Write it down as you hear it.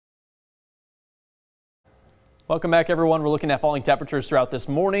Welcome back, everyone. We're looking at falling temperatures throughout this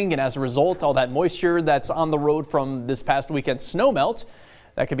morning, and as a result, all that moisture that's on the road from this past weekend snow melt,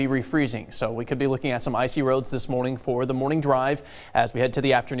 that could be refreezing. So we could be looking at some icy roads this morning for the morning drive. As we head to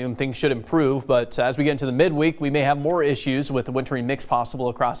the afternoon, things should improve, but as we get into the midweek, we may have more issues with the wintry mix possible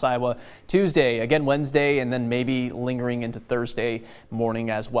across Iowa Tuesday, again Wednesday, and then maybe lingering into Thursday morning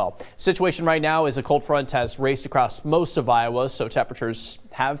as well. Situation right now is a cold front has raced across most of Iowa, so temperatures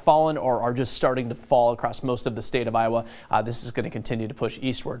have fallen or are just starting to fall across most of the state of Iowa. This is going to continue to push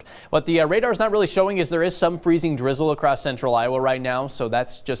eastward. What the radar is not really showing is there is some freezing drizzle across central Iowa right now, so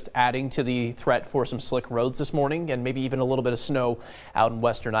that's just adding to the threat for some slick roads this morning and maybe even a little bit of snow out in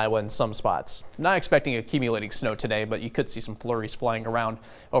western Iowa in some spots. Not expecting accumulating snow today, but you could see some flurries flying around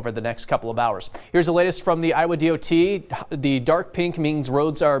over the next couple of hours. Here's the latest from the Iowa DOT. The dark pink means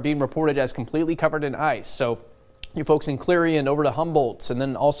roads are being reported as completely covered in ice. So you folks in Cleary and over to Humboldt, and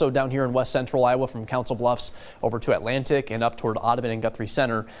then also down here in west central Iowa from Council Bluffs over to Atlantic and up toward Audubon and Guthrie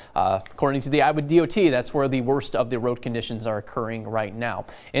Center. According to the Iowa DOT, that's where the worst of the road conditions are occurring right now.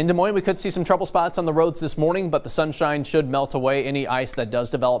 In Des Moines, we could see some trouble spots on the roads this morning, but the sunshine should melt away any ice that does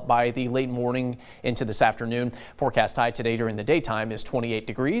develop by the late morning into this afternoon. Forecast high today during the daytime is 28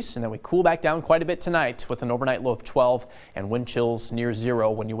 degrees, and then we cool back down quite a bit tonight with an overnight low of 12 and wind chills near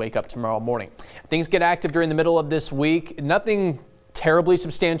 0 when you wake up tomorrow morning. Things get active during the middle of this week. Nothing terribly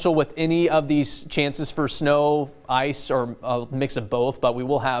substantial with any of these chances for snow, ice, or a mix of both, but we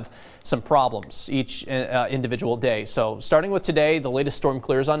will have some problems each individual day. So starting with today, the latest storm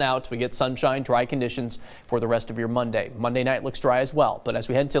clears on out. We get sunshine, dry conditions for the rest of your Monday. Monday night looks dry as well, but as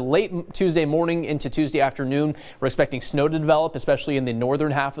we head to late Tuesday morning into Tuesday afternoon, we're expecting snow to develop, especially in the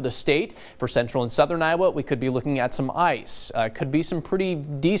northern half of the state. For central and southern Iowa, we could be looking at some ice. Could be some pretty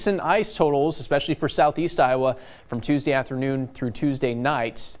decent ice totals, especially for southeast Iowa from Tuesday afternoon through Tuesday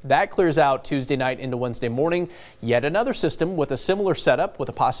night. That clears out Tuesday night into Wednesday morning. Yet another system with a similar setup with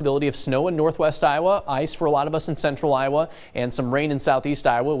a possibility of snow in northwest Iowa, ice for a lot of us in central Iowa, and some rain in southeast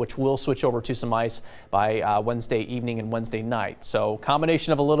Iowa, which will switch over to some ice by Wednesday evening and Wednesday night. So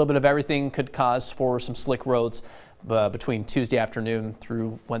combination of a little bit of everything could cause for some slick roads between Tuesday afternoon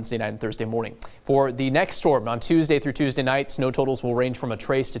through Wednesday night and Thursday morning. For the next storm on Tuesday through Tuesday night, snow totals will range from a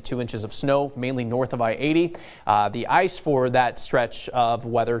trace to 2 inches of snow, mainly north of I-80. The ice for that stretch of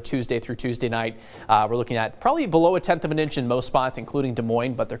weather Tuesday through Tuesday night, we're looking at probably below 1/10 of an inch in most spots, including Des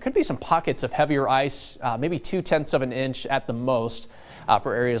Moines, but there could be some pockets of heavier ice, maybe 2/10 of an inch at the most.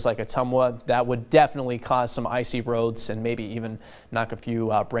 For areas like Ottumwa, that would definitely cause some icy roads and maybe even knock a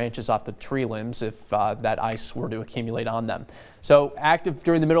few branches off the tree limbs if that ice were to accumulate on them. So active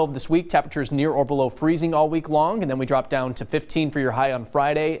during the middle of this week, temperatures near or below freezing all week long, and then we drop down to 15 for your high on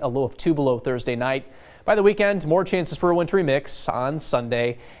Friday, a low of 2 below Thursday night. By the weekend, more chances for a wintry mix on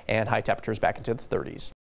Sunday and high temperatures back into the 30s.